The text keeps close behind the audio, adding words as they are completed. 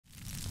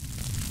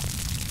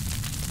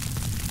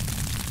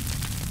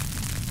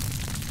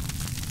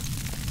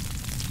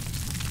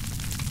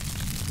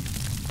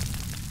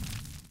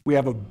We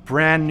have a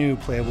brand new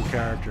playable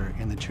character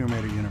in the Tomb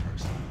Raider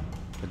universe,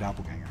 the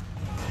Doppelganger.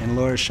 In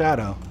Laura's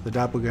shadow, the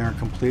Doppelganger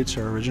completes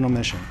her original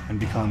mission and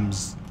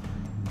becomes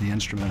the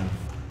instrument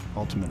of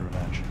ultimate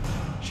revenge.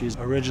 She's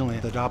originally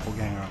the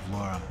Doppelganger of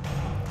Lara,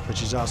 but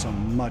she's also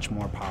much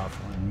more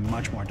powerful and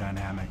much more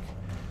dynamic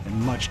and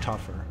much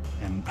tougher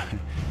and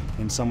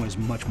in some ways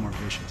much more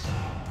vicious.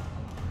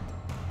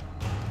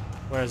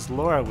 Whereas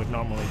Lara would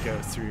normally go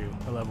through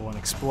a level and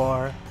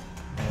explore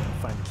and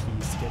find the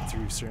keys to get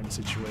through certain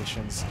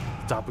situations,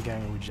 the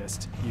Doppelganger would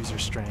just use her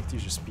strength,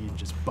 use her speed, and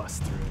just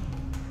bust through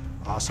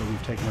it. Also,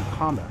 we've taken her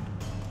combat.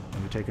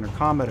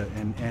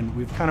 And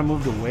we've kind of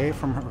moved away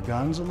from her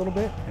guns a little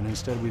bit, and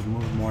instead we've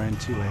moved more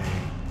into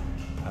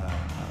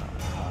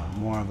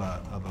more of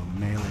a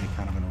melee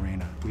kind of an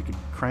arena. We could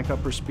crank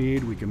up her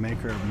speed, we could make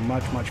her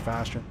much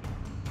faster.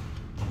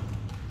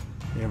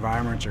 The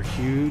environments are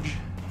huge,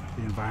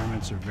 the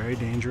environments are very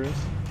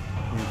dangerous,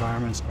 the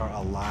environments are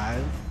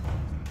alive,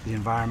 the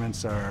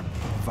environments are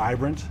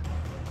vibrant.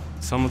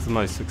 Some of the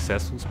most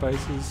successful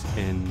spaces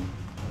in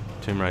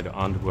Tomb Raider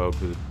Underworld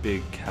were the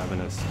big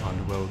cavernous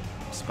underworld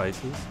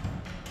spaces.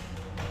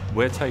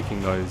 We're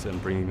taking those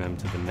and bringing them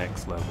to the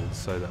next level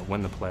so that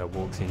when the player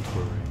walks into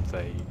a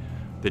room,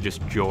 they're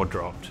just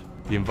jaw-dropped.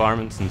 The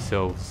environments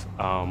themselves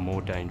are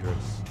more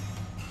dangerous,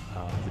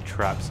 the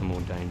traps are more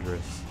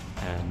dangerous,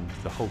 and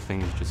the whole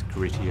thing is just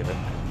grittier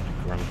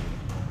and grungier.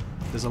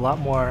 There's a lot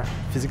more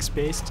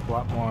physics-based, a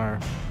lot more,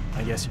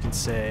 I guess you could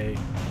say,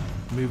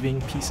 moving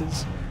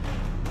pieces.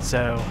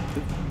 So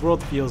the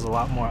world feels a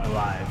lot more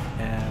alive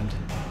and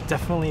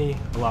definitely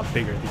a lot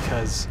bigger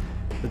because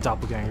the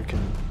Doppelganger can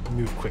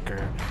move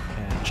quicker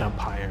and jump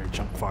higher,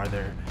 jump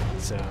farther.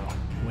 So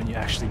when you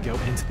actually go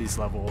into these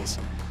levels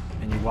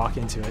and you walk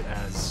into it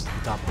as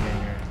the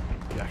Doppelganger,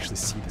 you actually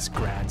see this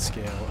grand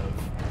scale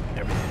of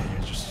everything.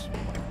 You're just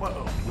like,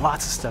 whoa,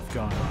 lots of stuff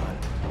going on,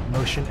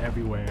 motion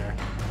everywhere,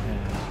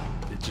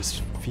 and it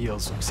just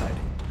feels exciting.